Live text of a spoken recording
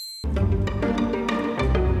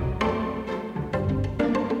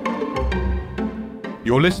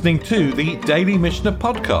You're listening to the Daily Mishnah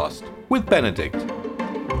Podcast with Benedict.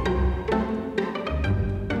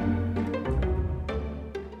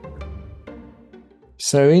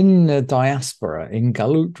 So in diaspora, in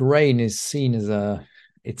Galut, rain is seen as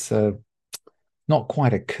it's not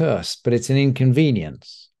quite a curse, but it's an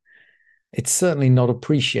inconvenience. It's certainly not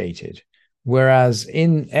appreciated. Whereas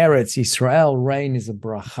in Eretz Israel, rain is a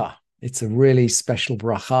bracha. It's a really special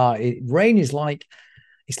bracha. Rain is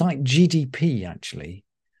it's like GDP, actually.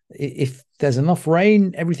 If there's enough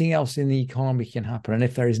rain, everything else in the economy can happen. And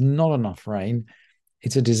if there is not enough rain,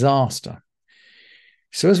 it's a disaster.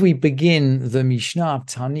 So as we begin the Mishnah of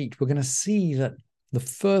Taanit, we're going to see that the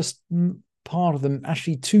first part of them,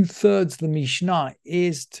 actually 2/3 of the Mishnah,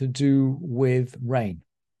 is to do with rain.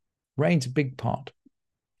 Rain's a big part.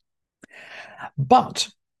 But,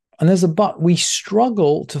 and there's a but, we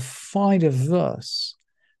struggle to find a verse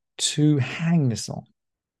to hang this on.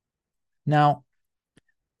 Now,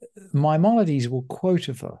 Maimonides will quote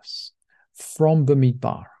a verse from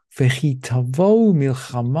Bamidbar.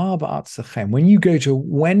 When you go to,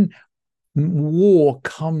 when war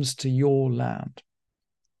comes to your land.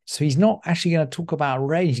 So he's not actually going to talk about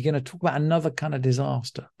rain, he's going to talk about another kind of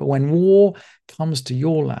disaster. But when war comes to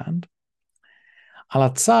your land,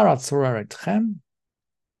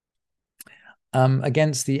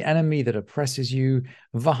 against the enemy that oppresses you,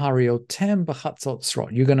 you're going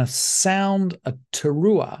to sound a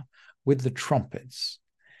teruah with the trumpets.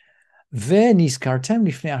 And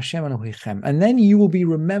then you will be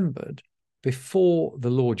remembered before the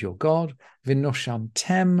Lord your God. You're going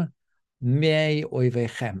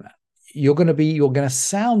to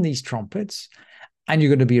sound these trumpets, and you're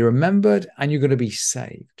going to be remembered, and you're going to be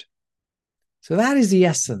saved. So that is the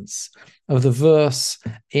essence of the verse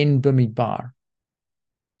in Bamidbar.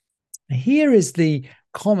 Here is the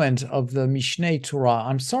comment of the Mishneh Torah.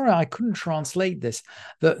 I'm sorry I couldn't translate this.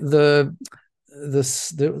 The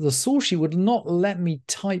source sheet would not let me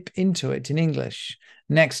type into it in English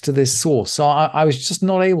next to this source. So I was just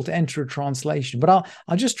not able to enter a translation. But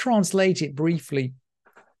I'll just translate it briefly,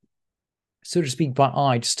 so to speak, by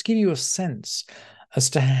eye, just to give you a sense as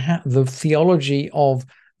to how the theology of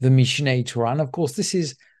the Mishneh Torah. And of course, this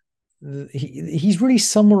is, he's really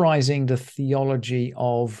summarizing the theology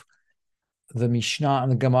of the Mishnah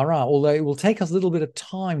and the Gemara, although it will take us a little bit of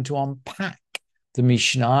time to unpack the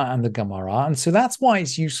Mishnah and the Gemara. And so that's why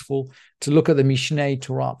it's useful to look at the Mishneh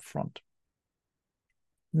Torah up front.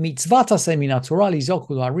 It's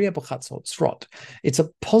a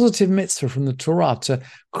positive mitzvah from the Torah to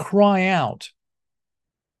cry out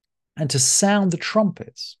and to sound the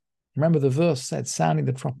trumpets. Remember, the verse said, sounding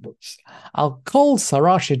the trumpets. Al kol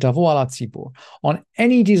sarah she'tavo al hatzibur, on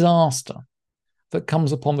any disaster that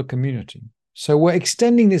comes upon the community. So we're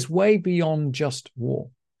extending this way beyond just war.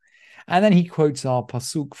 And then he quotes our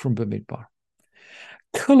pasuk from Bamidbar.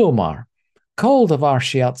 Kulomar, kol davar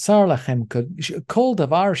sheyatzar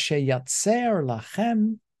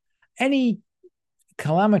lachem, any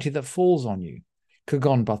calamity that falls on you,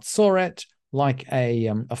 kagon batzoret, like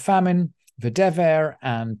a famine, v'dever,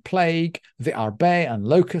 and plague, v'arbe, and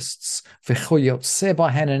locusts, v'choyot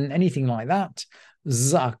sebahen, and anything like that,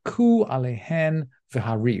 zaku alehen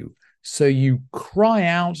v'hariu. So you cry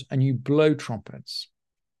out and you blow trumpets.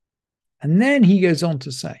 And then he goes on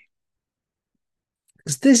to say,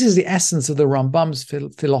 because this is the essence of the Rambam's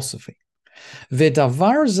philosophy. This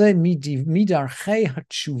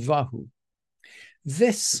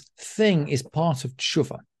thing is part of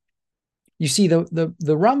tshuva. You see, the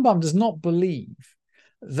Rambam does not believe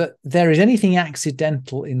that there is anything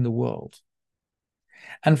accidental in the world.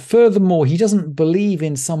 And furthermore, he doesn't believe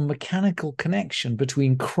in some mechanical connection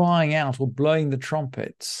between crying out or blowing the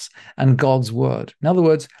trumpets and God's word. In other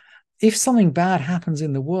words, if something bad happens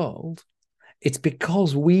in the world, it's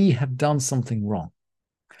because we have done something wrong.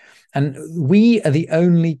 And we are the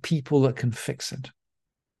only people that can fix it.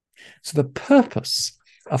 So the purpose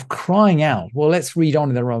of crying out, well, let's read on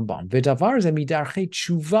in the Rambam.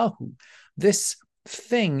 This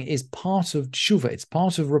thing is part of tshuva, it's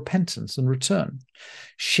part of repentance and return.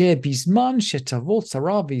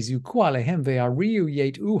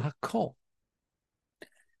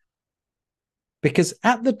 Because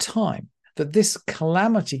at the time that this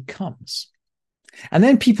calamity comes, and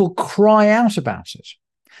then people cry out about it,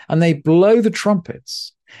 and they blow the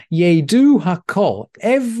trumpets, yedu hakol,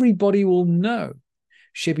 everybody will know,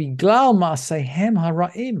 shebiglal ma'asehem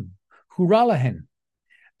hara'im, huralahen,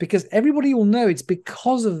 because everybody will know it's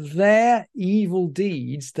because of their evil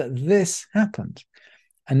deeds that this happened.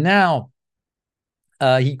 And now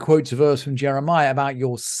he quotes a verse from Jeremiah about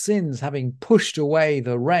your sins having pushed away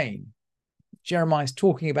the rain. Jeremiah is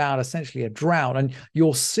talking about essentially a drought, and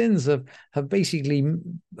your sins have basically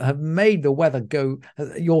made the weather go.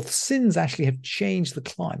 Your sins actually have changed the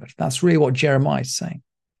climate. That's really what Jeremiah is saying.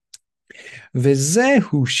 And this,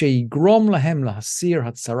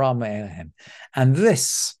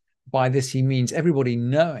 by this he means everybody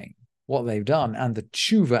knowing what they've done and the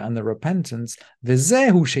tshuva and the repentance. And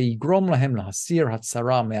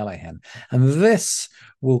this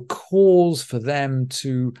will cause for them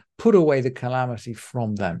to put away the calamity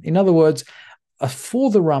from them. In other words,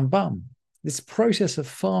 for the Rambam, this process of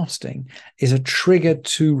fasting is a trigger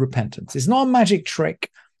to repentance. It's not a magic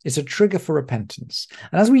trick. It's a trigger for repentance.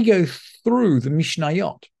 And as we go through the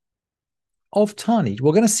Mishnayot of Taanit,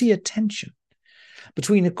 we're going to see a tension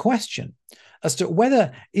between a question as to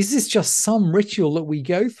whether, is this just some ritual that we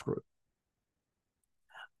go through?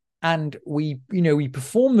 And we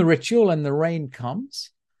perform the ritual and the rain comes,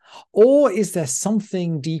 or is there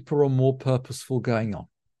something deeper or more purposeful going on?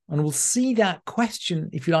 And we'll see that question,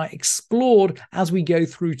 if you like, explored as we go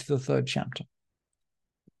through to the third chapter.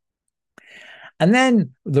 And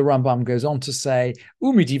then the Rambam goes on to say,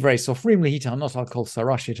 and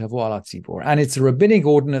it's a rabbinic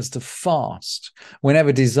ordinance to fast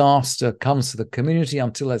whenever disaster comes to the community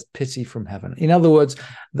until there's pity from heaven. In other words,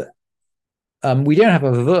 we don't have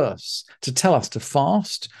a verse to tell us to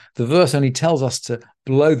fast. The verse only tells us to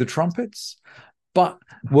blow the trumpets, but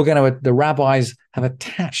the rabbis have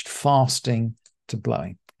attached fasting to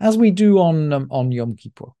blowing, as we do on Yom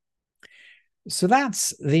Kippur. So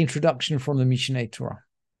that's the introduction from the Mishneh Torah.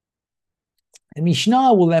 The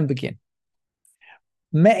Mishnah will then begin.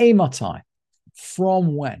 Me'e matai,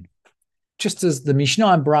 from when? Just as the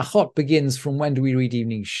Mishnah in Brachot begins from when do we read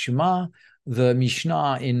evening Shema, the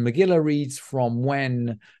Mishnah in Megillah reads from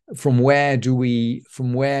where do we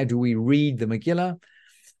read the Megillah.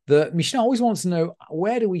 The Mishnah always wants to know,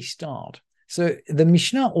 where do we start? So the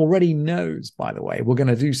Mishnah already knows, by the way, we're going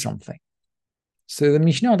to do something. So the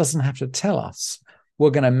Mishnah doesn't have to tell us we're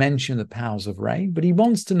going to mention the powers of rain, but he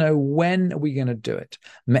wants to know, when are we going to do it?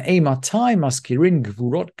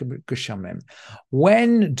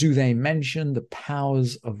 When do they mention the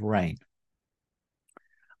powers of rain?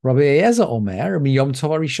 Rabbi Eliezer Omer, Miyom Tov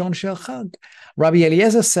Harishon Shel Chag. Rabbi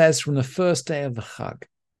Eliezer says from the first day of the Chag.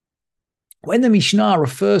 When the Mishnah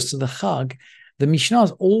refers to the Chag, the Mishnah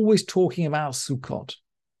is always talking about Sukkot.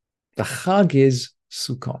 The Chag is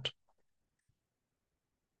Sukkot.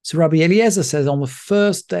 So Rabbi Eliezer says on the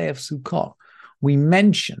first day of Sukkot, we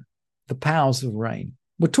mention the powers of rain.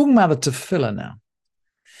 We're talking about the tefillah now.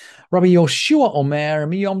 Rabbi Yoshua Omer,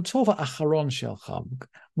 Miyom Tov Acharon Shel Chag.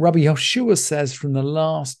 Rabbi Yoshua says from the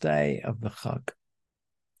last day of the Chag.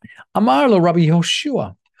 Amar lo Rabbi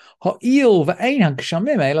Yoshua, Ha'il v'ein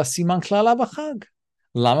ha'gshamim ela siman klala b'chag.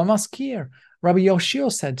 Lama maskir. Rabbi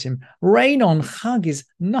Yoshua said to him, rain on Chag is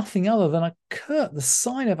nothing other than a curse, the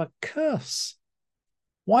sign of a curse.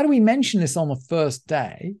 Why do we mention this on the first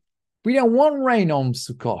day? We don't want rain on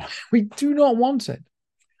Sukkot. We do not want it.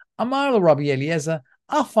 Amar lo Rabbi Eliezer,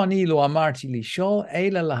 afani lo amarti lishol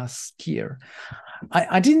ela lahaskir.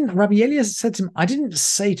 Rabbi Eliezer said to him, I didn't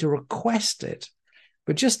say to request it,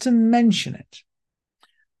 but just to mention it.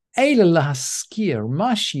 Ela lahaskir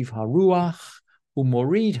mashiv haruach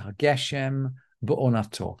umorid hageshem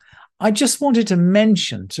ba'onato. I just wanted to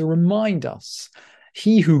mention, to remind us,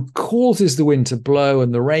 he who causes the wind to blow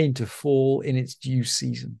and the rain to fall in its due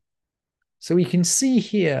season. So we can see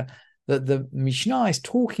here that the Mishnah is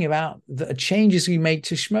talking about the changes we make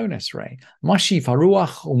to Shmona Esrei. Mashiv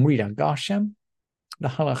haruach umrid hagashem. The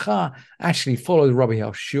halacha actually follows Rabbi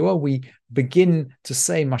Yoshua. We begin to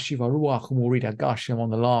say Mashiv haruach umrid hagashem on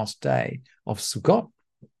the last day of Sukkot.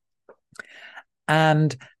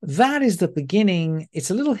 And that is the beginning. It's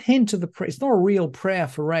a little hint of the prayer. It's not a real prayer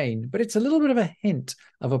for rain, but it's a little bit of a hint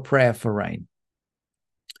of a prayer for rain.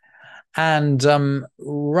 And Rabbi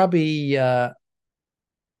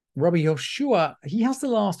Yoshua, he has the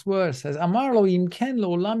last word. Says, "Amar lo im ken lo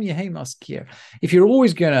lam yehi maskir." If you're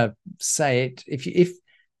always going to say it,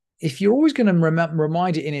 if you're always going to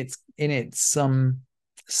remind it in its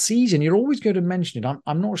season, you're always going to mention it.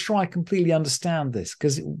 I'm not sure I completely understand this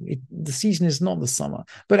because the season is not the summer.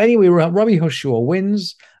 But anyway, Rabbi Yoshua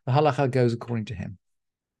wins. The halacha goes according to him.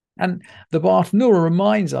 And the Ba'at Nura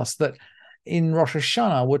reminds us that in Rosh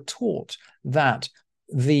Hashanah, we're taught that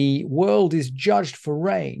the world is judged for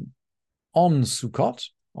rain on Sukkot,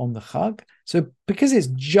 on the Chag. So because it's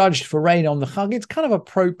judged for rain on the Chag, it's kind of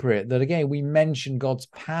appropriate that, again, we mention God's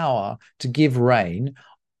power to give rain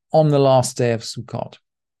on the last day of Sukkot.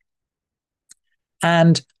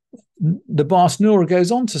 And the Ba'at Nura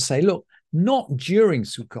goes on to say, look, not during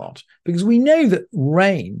Sukkot, because we know that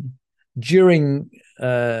rain during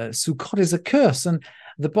Sukkot is a curse. And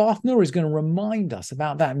the Baruch Nur is going to remind us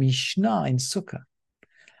about that Mishnah in Sukkah,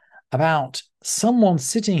 about someone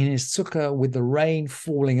sitting in his sukkah with the rain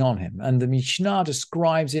falling on him. And the Mishnah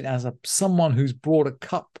describes it as someone who's brought a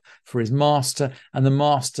cup for his master, and the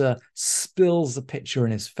master spills the pitcher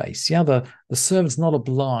in his face. Yeah, the servant's not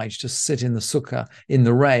obliged to sit in the sukkah in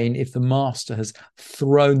the rain if the master has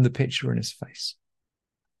thrown the pitcher in his face.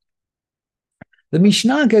 The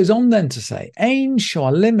Mishnah goes on then to say, Ein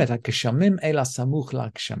shoalim et hageshamim ela samuch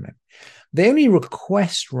lageshamim. They only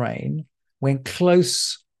request rain when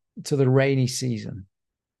close to the rainy season.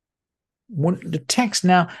 The text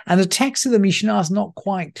now, and the text of the Mishnah is not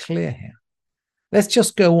quite clear here. Let's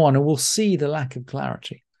just go on and we'll see the lack of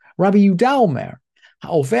clarity. Rabbi Yehuda Omer,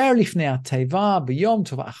 ha'over lifnei ha'teva b'yom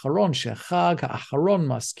tov ha'acharon shechag ha'acharon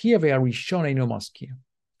maskir ve'harishon eino maskir.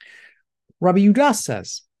 Rabbi Yehuda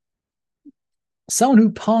says, someone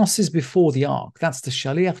who passes before the ark, that's the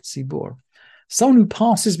Shaliach Tzibur, someone who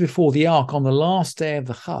passes before the ark on the last day of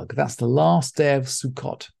the Chag, that's the last day of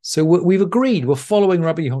Sukkot. So we've agreed, we're following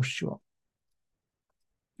Rabbi Hoshua.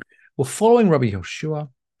 We're following Rabbi Hoshua.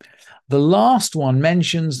 The last one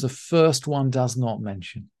mentions, the first one does not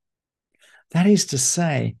mention. That is to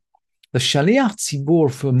say, the Shaliach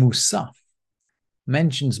Tzibur for Musaf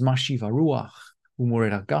mentions Mashiv HaRuach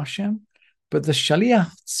U'Mored HaGashem, but the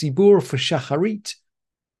Shaliach Tzibur for Shacharit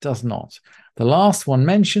does not. The last one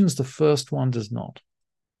mentions, the first one does not.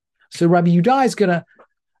 So Rabbi Yehuda is going to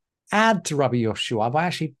add to Rabbi Yoshua by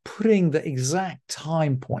actually putting the exact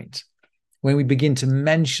time point when we begin to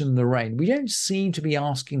mention the rain. We don't seem to be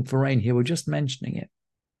asking for rain here, we're just mentioning it.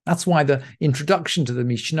 That's why the introduction to the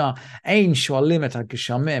Mishnah, Ein shoalim et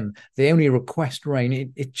hageshamim, they only request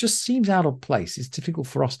rain, it just seems out of place. It's difficult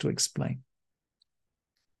for us to explain.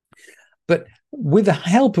 But with the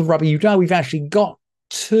help of Rabbi Yehuda, we've actually got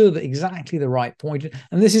to exactly the right point.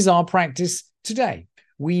 And this is our practice today.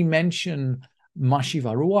 We mention Mashiv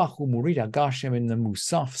HaRuach U'Mored HaGashem in the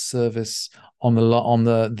Musaf service on the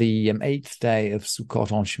 8th day of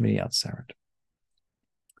Sukkot on Shmini Atzeret.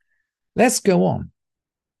 Let's go on.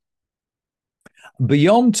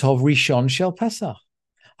 B'yom tov rishon shel Pesach.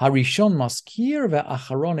 Harishon maskir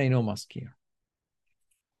ve'acharon eino maskir.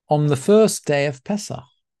 On the first day of Pesach.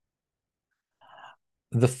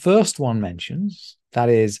 The first one mentions, that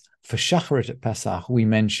is, for Shacharit at Pesach, we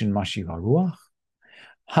mention Mashiv HaRuach.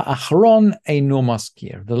 Ha'achron eino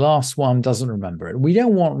maskir. The last one doesn't remember it. We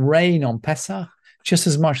don't want rain on Pesach just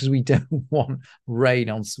as much as we don't want rain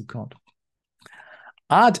on Sukkot.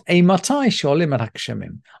 Ad eimatai sholim et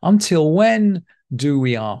hageshamim. Until when do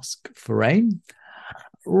we ask for rain?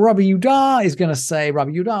 Rabbi Yehuda is going to say,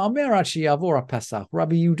 Rabbi Yehuda Omer ad sheyavor Pesach.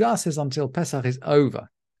 Rabbi Yehuda says until Pesach is over.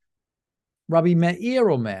 Rabbi Meir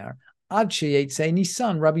Omer, Ad sheyetze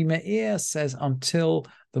Nisan. Rabbi Meir says until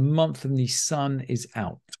the month of Nisan is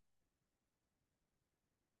out.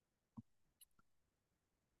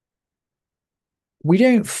 We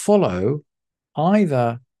don't follow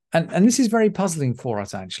either, and this is very puzzling for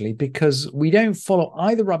us actually, because we don't follow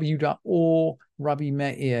either Rabbi Yehuda or Rabbi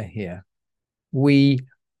Meir here. We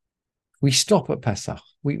stop at Pesach.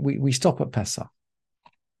 We stop at Pesach.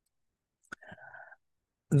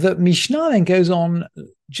 The Mishnah then goes on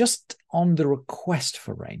just on the request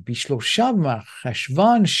for rain. So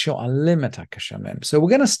we're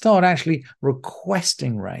going to start actually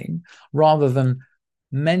requesting rain rather than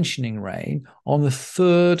mentioning rain on the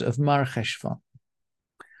 3rd of Mar Cheshvan.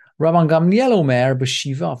 Rabban Gamliel Omer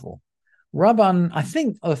b'shivavo. Rabban, I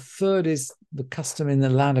think a 3rd is the custom in the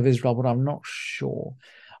land of Israel, but I'm not sure.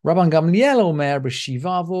 Rabban Gamliel Omer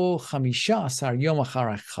b'shivavo chamisha asar yom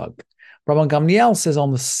achar chag. Rabban Gamliel says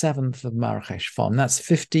on the 7th of Mar Cheshvan, that's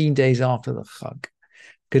 15 days after the Chag.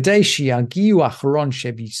 Kadei sheyagiu acharon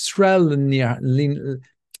sheb'Yisrael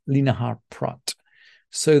linahar prat,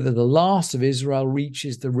 so that the last of Israel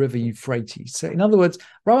reaches the river Euphrates. So in other words,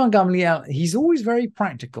 Rabban Gamliel, he's always very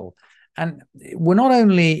practical. And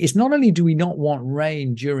it's not only do we not want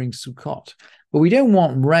rain during Sukkot, but we don't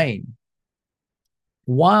want rain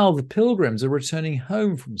while the pilgrims are returning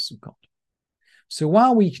home from Sukkot. So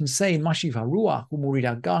while we can say Mashiv HaRuach U'Mored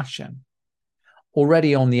HaGashem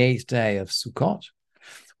already on the 8th day of Sukkot,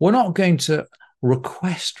 we're not going to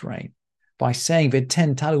request rain by saying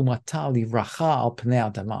V'ten talu matar livracha al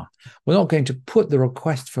pnei adama. We're not going to put the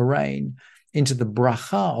request for rain into the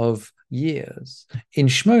bracha of years in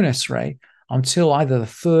Shmon Esrei until either the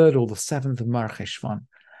 3rd or the 7th of Mar Cheshvan.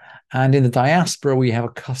 And in the diaspora, we have a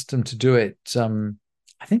custom to do it.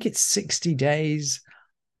 I think it's 60 days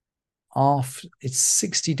after. It's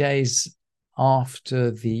 60 days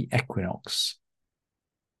after the equinox.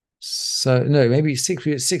 So no, maybe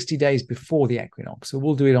 60 days before the equinox. So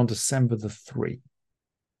we'll do it on December the 3.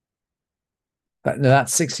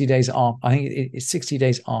 That's 60 days after. I think it's 60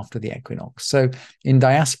 days after the equinox. So in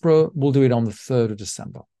diaspora, we'll do it on the 3rd of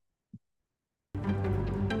December.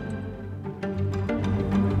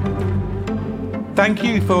 Thank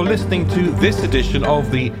you for listening to this edition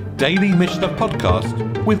of the Daily Mishnah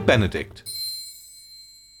Podcast with Benedict.